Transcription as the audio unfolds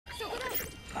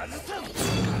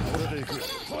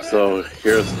So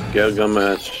here's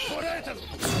Gilgamesh.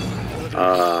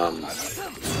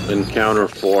 Encounter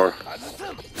 4.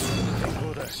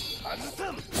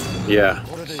 Yeah.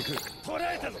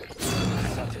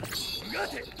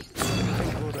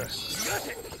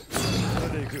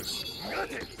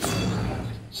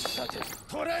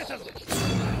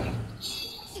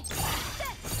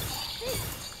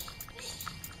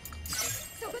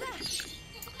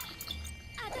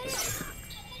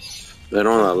 They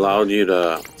don't allow you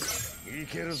to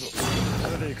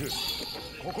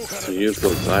use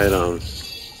those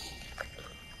items.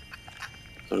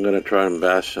 So I'm gonna try and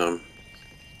bash them.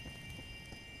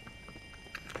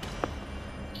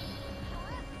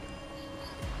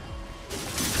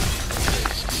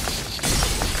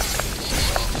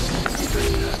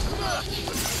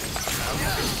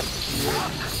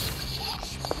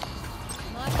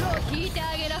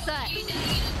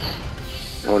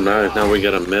 Oh nice, now we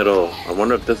get a middle. I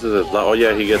wonder if this is his oh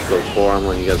yeah, he gets those forearm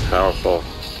when he gets powerful.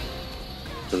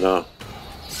 No.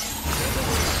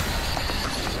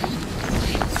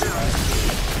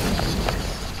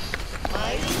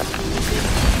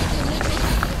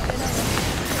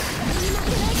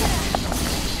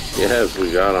 Yes,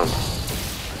 we got him.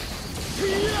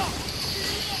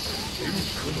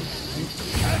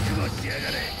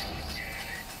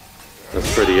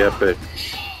 That's pretty epic.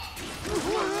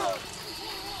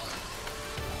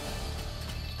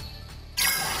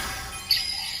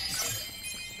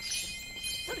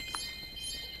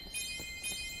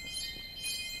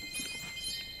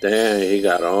 Damn, he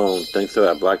got owned. Thanks to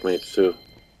that black mage too.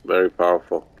 Very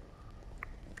powerful.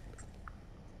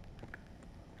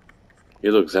 He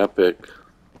looks epic.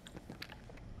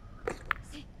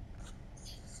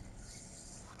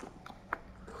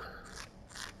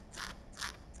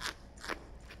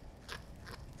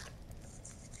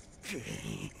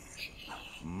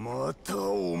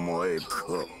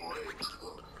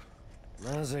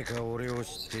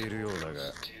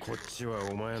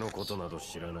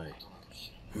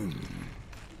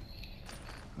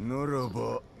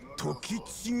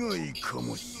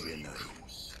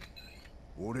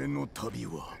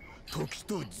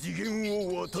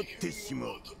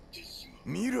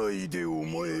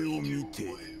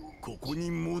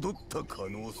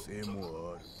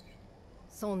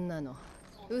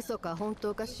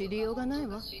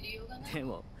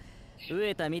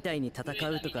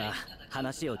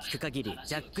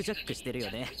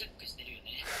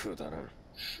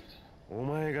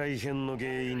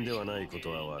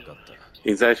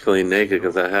 He's actually naked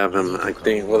because I have him, I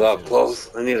think, without clothes.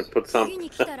 I need to put something.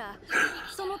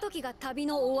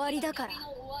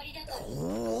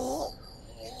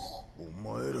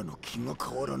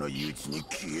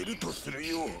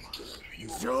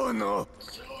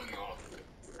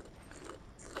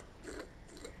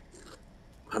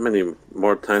 How many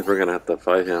more times we're gonna have to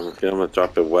fight him? Okay, I'm gonna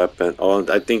drop a weapon. Oh,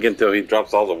 I think until he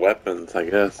drops all the weapons, I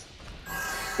guess.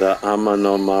 The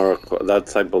Amano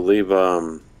that's, I believe,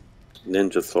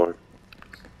 ninja sword.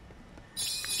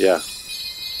 Yeah.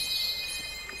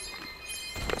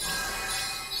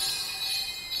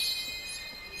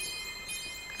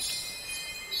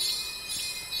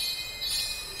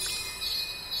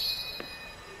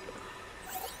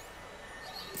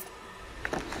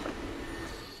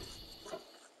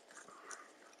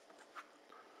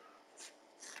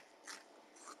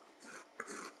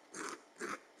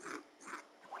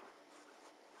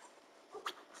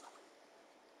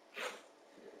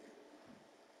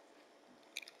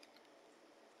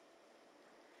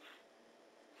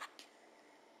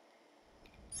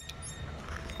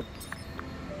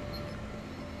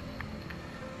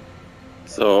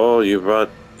 So, you brought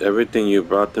everything you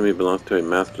brought to me belongs to a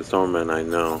master swordsman, I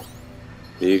know.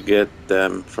 Do you get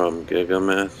them from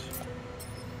Gilgamesh?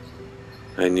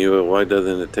 I knew it. Why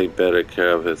doesn't it take better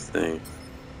care of his things?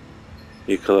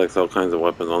 He collects all kinds of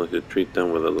weapons only to treat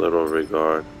them with a little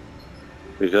regard.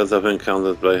 Because of him,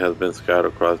 countless blade has been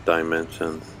scattered across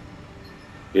dimensions,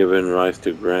 giving rise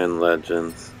to grand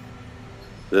legends.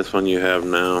 This one you have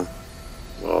now,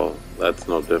 well, that's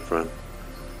no different.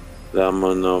 The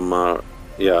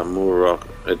Murok,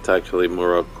 it's actually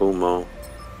Murakumo.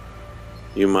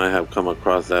 You might have come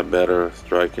across that better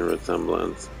striking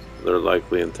resemblance. They're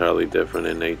likely entirely different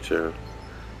in nature.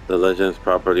 The legend's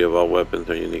property of all weapons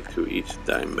are unique to each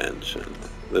dimension.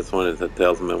 This one is a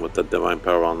talisman with the divine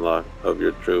power unlock of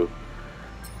your true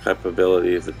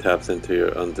capabilities. It taps into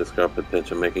your undiscovered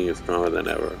potential, making you stronger than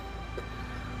ever.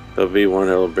 But be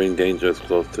warned, it will bring dangers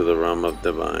close to the realm of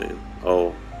divine.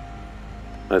 Oh,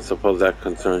 I suppose that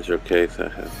concerns your case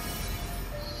ahead.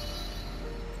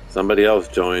 Somebody else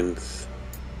joins.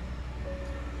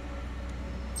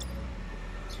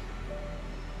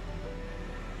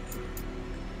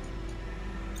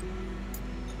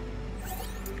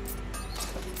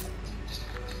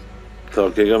 So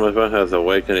Gilgamesh has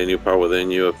awakened a new power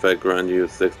within you. Effect grant you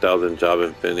 6,000 job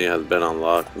infinity has been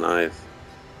unlocked. Nice.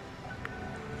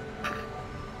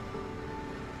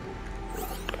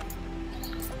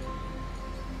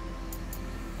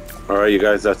 Alright you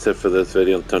guys, that's it for this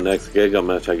video. Until next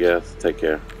Gilgamesh, I guess. Take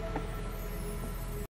care.